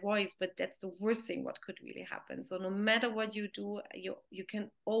raise my voice, but that's the worst thing what could really happen. So no matter what you do, you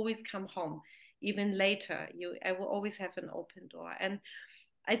can always come home. Even later, I will always have an open door. And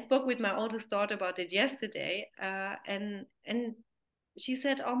I spoke with my oldest daughter about it yesterday, and she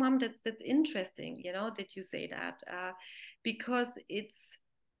said, "Oh, mom, that's interesting. That you say that, because it's,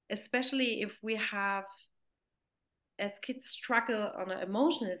 especially if we have, as kids struggle on an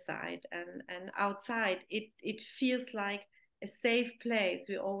emotional side and outside, it feels like a safe place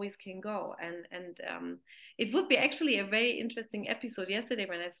we always can go." And it would be actually a very interesting episode yesterday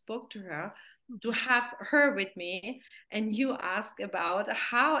when I spoke to her, to have her with me, and you ask about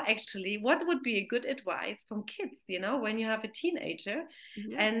how actually, what would be a good advice from kids, when you have a teenager,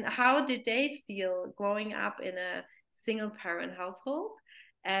 and how did they feel growing up in a single parent household,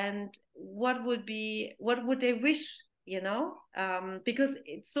 and what would they wish, because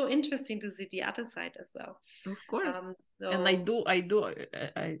it's so interesting to see the other side as well. Of course. So, and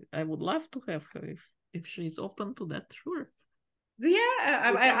I would love to have her if she's open to that, sure.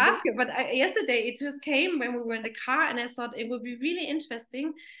 yeah, I asked her, but yesterday it just came when we were in the car, and I thought it would be really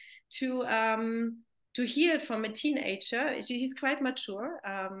interesting to hear it from a teenager. She's quite mature,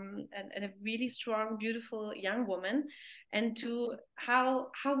 and a really strong, beautiful young woman, and to how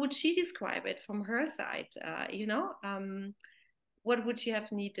would she describe it from her side? What would she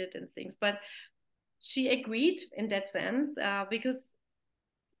have needed and things? But she agreed in that sense, because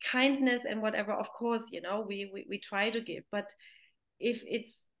kindness and whatever, of course, we try to give, but if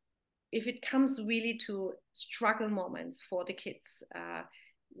it comes really to struggle moments for the kids,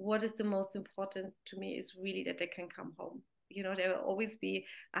 what is the most important to me is really that they can come home. There will always be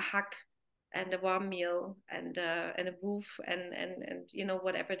a hug and a warm meal and a roof and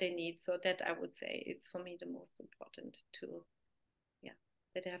whatever they need. So that, I would say, it's for me the most important, to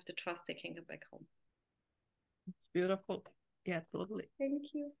that they have the trust they can come back home. It's beautiful. Yeah, totally. Thank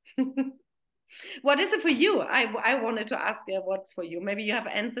you. What is it for you? I wanted to ask you what's for you. Maybe you have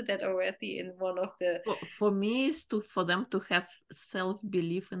answered that already in one of the. For me, is for them to have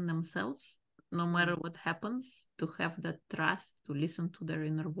self-belief in themselves, no matter what happens, to have that trust, to listen to their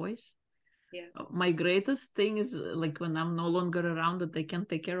inner voice. Yeah. My greatest thing is like when I'm no longer around, that they can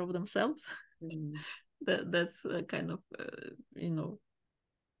take care of themselves. That's kind of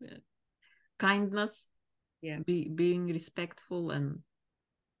kindness. Yeah. Being respectful,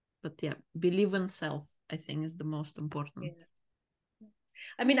 but believe in self, I think, is the most important. Yeah.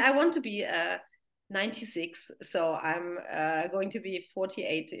 I mean, I want to be 96, so I'm going to be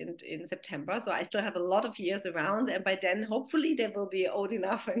 48 in September. So I still have a lot of years around, and by then, hopefully, they will be old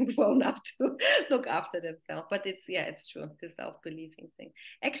enough and grown up to look after themselves. But it's true, the self-believing thing.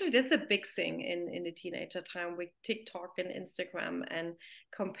 Actually, this is a big thing in the teenager time with TikTok and Instagram, and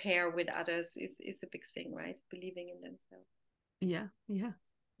compare with others is a big thing, right? Believing in themselves. Yeah.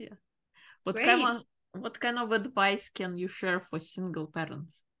 What kind of advice can you share for single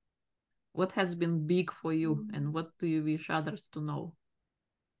parents? What has been big for you, and what do you wish others to know?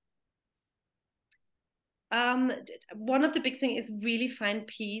 One of the big things is really find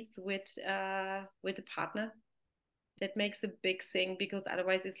peace with a partner. that makes a big thing, because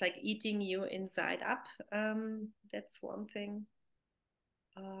otherwise it's like eating you inside up. That's one thing.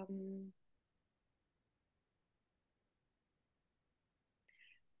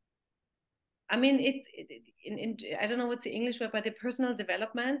 I mean, I don't know what's the English word, but the personal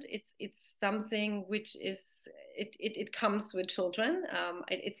development, it's something which is, it comes with children.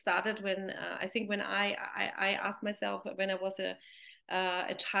 It started when, I think when I asked myself when I was a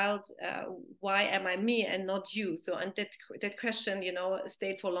child, why am I me and not you? So, and that question, you know,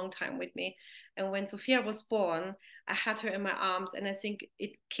 stayed for a long time with me. And when Sophia was born, I had her in my arms, and I think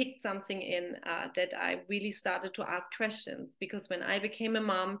it kicked something in, that I really started to ask questions, because when I became a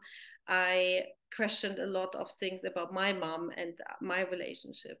mom, I questioned a lot of things about my mom and my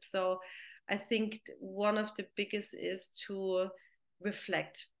relationship. So I think one of the biggest is to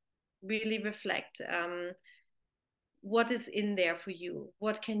reflect, really reflect. What is in there for you?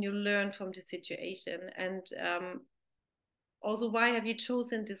 What can you learn from the situation? And also, why have you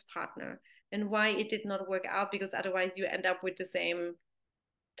chosen this partner? And why it did not work out? Because otherwise you end up with the same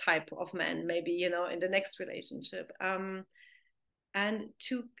type of man, maybe, you know, in the next relationship. And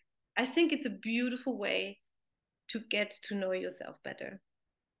to, I think it's a beautiful way to get to know yourself better.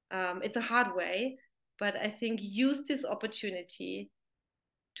 It's a hard way, but I think use this opportunity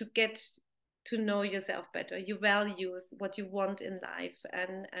to get to know yourself better, your values, what you want in life,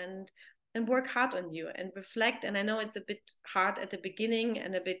 and work hard on you and reflect. And I know it's a bit hard at the beginning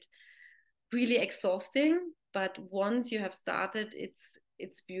and a bit really exhausting, but once you have started,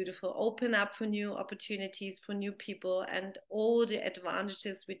 it's beautiful. Open up for new opportunities, for new people, and all the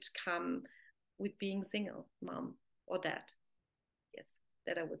advantages which come with being single, mom or dad. Yes,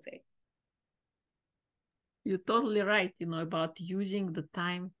 that I would say. You're totally right, you know, about using the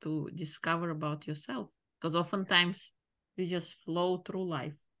time to discover about yourself, because oftentimes you just flow through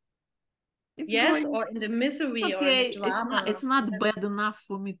life. It's Yes, going, or in the it's misery or in the okay. drama. It's not bad enough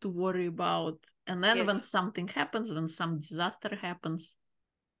for me to worry about. And then Yes. when something happens, when some disaster happens,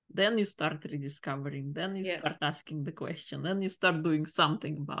 then you start rediscovering, then you start asking the question, then you start doing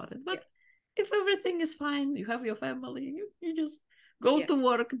something about it. But if everything is fine, you have your family, you just go to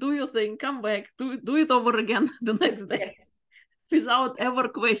work, do your thing, come back, do it over again the next day without ever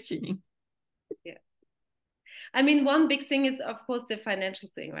questioning. Yeah. I mean, one big thing is, of course, the financial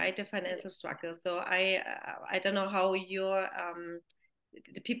thing, right? The financial struggle. So I don't know how your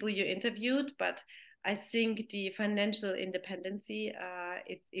the people you interviewed, but I think the financial independency,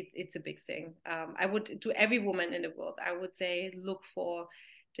 it's a big thing. I would, to every woman in the world, I would say, look for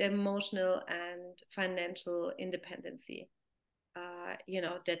the emotional and financial independency. You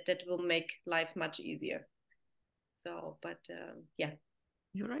know, that will make life much easier. So, but yeah.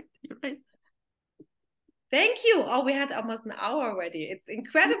 You're right. You're right. Thank you. Oh, we had almost an hour already. It's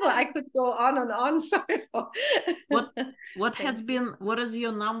incredible. Yeah. I could go on and on. Sorry for. What is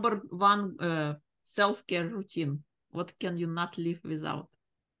your number one self-care routine? What can you not live without?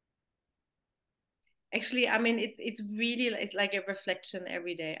 Actually, I mean, it's really, it's like a reflection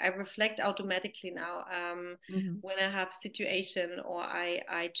every day. I reflect automatically now, when I have situation, or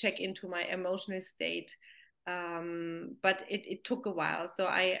I check into my emotional state. But it took a while. So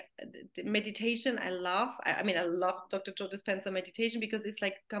meditation, I love. I mean, I love Dr. Joe Dispenza meditation, because it's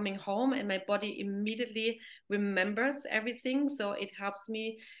like coming home and my body immediately remembers everything. So it helps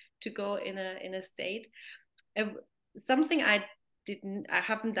me to go in a state. Something I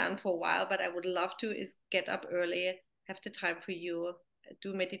haven't done for a while, but I would love to, is get up early, have the time for you,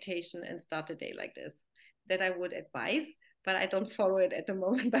 do meditation, and start a day like this. That I would advise, but I don't follow it at the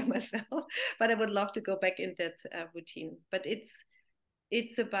moment by myself. But I would love to go back in that routine. But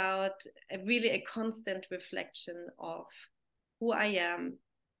it's about really a constant reflection of who I am,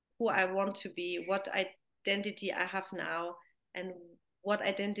 who I want to be, what identity I have now, and what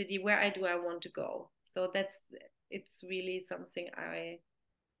identity, where I want to go. So it's really something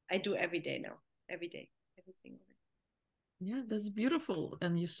I do every day now, every day, every single day. Yeah, that's beautiful,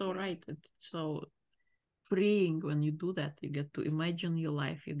 and you're so right. It's so freeing when you do that. You get to imagine your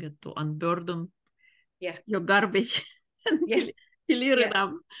life. You get to unburden your garbage and clear it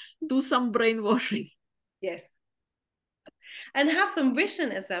up. Do some brainwashing. Yes. And have some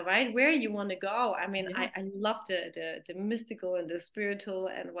vision as well, right? Where you want to go. I mean, Yes. I love the mystical and the spiritual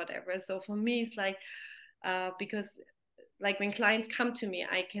and whatever. So for me, it's like, because like when clients come to me,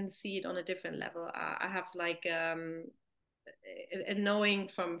 I can see it on a different level. I have like a knowing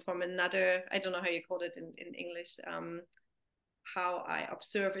from another, I don't know how you call it in English. How I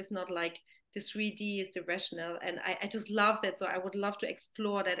observe is not like the 3D is the rational, and I just love that. So I would love to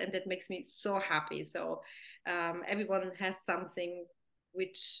explore that, and that makes me so happy. So everyone has something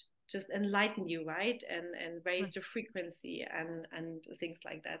which just enlighten you, right? And raise the frequency and things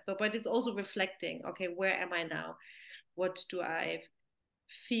like that. So, but it's also reflecting, okay, where am I now? What do I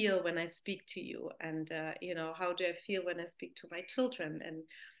feel when I speak to you? And, how do I feel when I speak to my children? And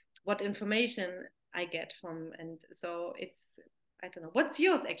what information I get from, and so it's, I don't know. What's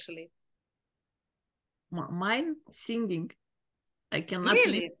yours actually? Mine, singing. I cannot live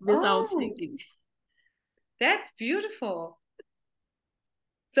Really? without Oh, singing. that's beautiful.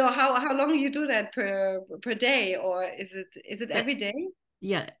 So how long you do that per day, or is it every day?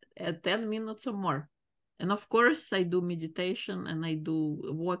 Yeah, 10 minutes or more. And of course, I do meditation and I do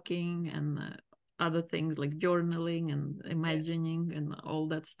walking and other things like journaling and Yeah, imagining and all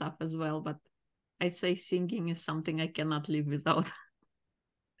that stuff as well. But I say singing is something I cannot live without.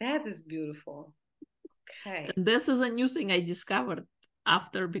 that is beautiful. Okay. And this is a new thing I discovered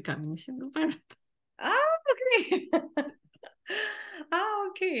after becoming a single parent. Oh, okay. Oh,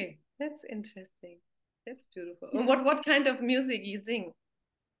 okay. That's interesting. That's beautiful. And Yeah. what kind of music you sing?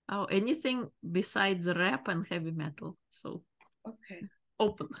 Oh, anything besides rap and heavy metal. So Okay.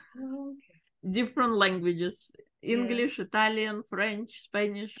 open. Oh, okay. Different languages. Yeah. English, Italian, French,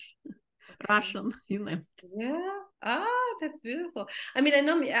 Spanish, Okay. Russian, you name it. Yeah. Ah, that's beautiful. I mean, I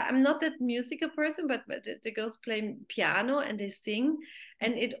know I'm not that musical person, but the girls play piano and they sing,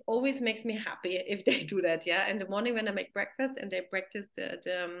 and it always makes me happy if they do that. Yeah. In the morning when I make breakfast and they practice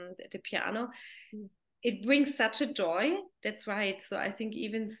the piano, it brings such a joy. That's right. So I think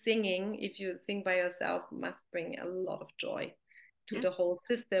even singing, if you sing by yourself, must bring a lot of joy to Yes. the whole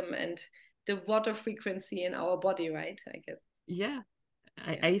system and the water frequency in our body, right? I guess. Yeah.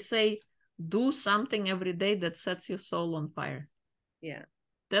 Yeah. I say do something every day that sets your soul on fire. Yeah.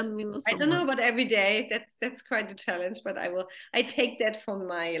 10 minutes I or don't know more. about every day. That's quite a challenge, but I take that for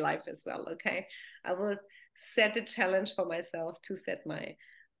my life as well. Okay. I will set a challenge for myself to set my,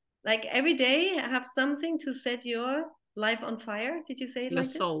 like, every day have something to set your life on fire. Did you say it like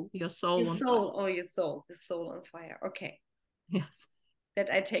this? Your Your soul on fire. soul, or your soul, the soul on fire. Okay. Yes. That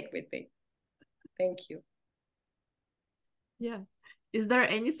I take with me. Thank you. Yeah. Is there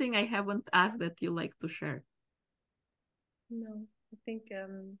anything I haven't asked that you like to share? No, I think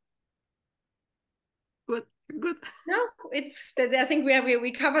Good, good. no, it's that I think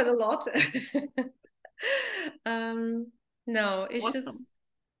we covered a lot. No, it's Awesome. just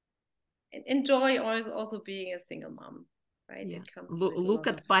enjoy also being a single mom, right? Yeah. It comes with a Look lot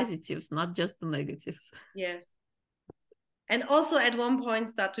of, at positives, not just the negatives. yes. And also at one point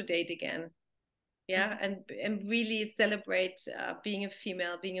start to date again. Yeah, and really celebrate being a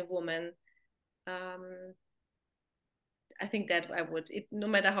female, being a woman. Um, I think that I would, no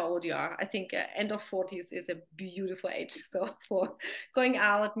matter how old you are, I think end of 40s is a beautiful age. So for going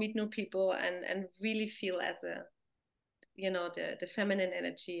out, meet new people, and really feel as a, the feminine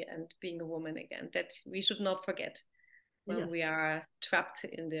energy and being a woman again, that we should not forget when Yes. we are trapped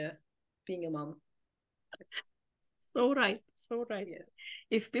in the being a mom. So right. So right. Yeah.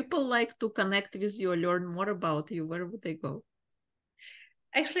 If people like to connect with you or learn more about you, where would they go?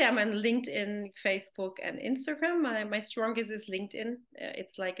 Actually, I'm on LinkedIn, Facebook, and Instagram. My strongest is LinkedIn.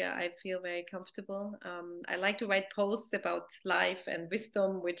 It's like I feel very comfortable. I like to write posts about life and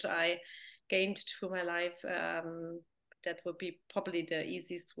wisdom, which I gained through my life. That would be probably the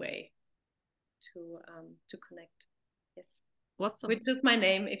easiest way to connect. Yes, Awesome. which is my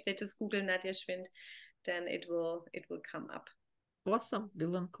name. If they just Google Nadja Schwind, then it will come up. Awesome.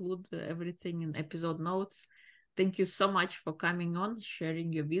 We'll include everything in episode notes. Thank you so much for coming on,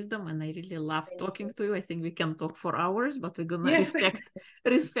 sharing your wisdom, and I really love talking to you. I think we can talk for hours, but we're gonna respect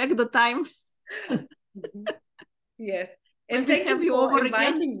the time. Yes, and Maybe thank have you you for over again.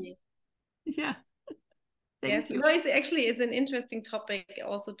 inviting me. Yeah. Yes, Thank you. no, it's actually is an interesting topic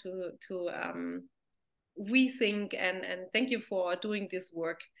also to rethink, and thank you for doing this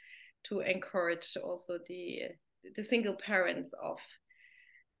work to encourage also the single parents of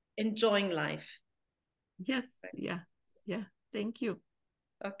enjoying life. Yes. Yeah. Yeah. Thank you.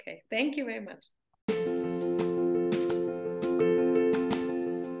 Okay, thank you very much.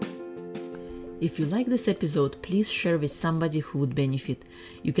 If you like this episode, please share with somebody who would benefit.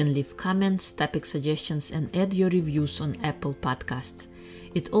 You can leave comments, topic suggestions, and add your reviews on Apple Podcasts.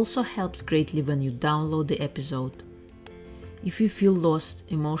 It also helps greatly when you download the episode. If you feel lost,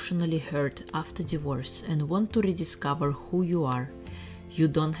 emotionally hurt after divorce, and want to rediscover who you are, you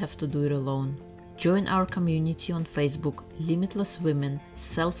don't have to do it alone. Join our community on Facebook, Limitless Women,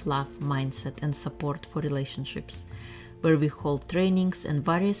 Self-Love, Mindset, and Support for Relationships, where we hold trainings and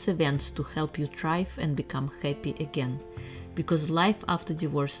various events to help you thrive and become happy again. Because life after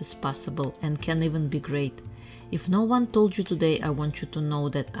divorce is possible and can even be great. If no one told you today, I want you to know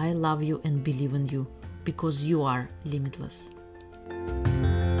that I love you and believe in you because you are limitless.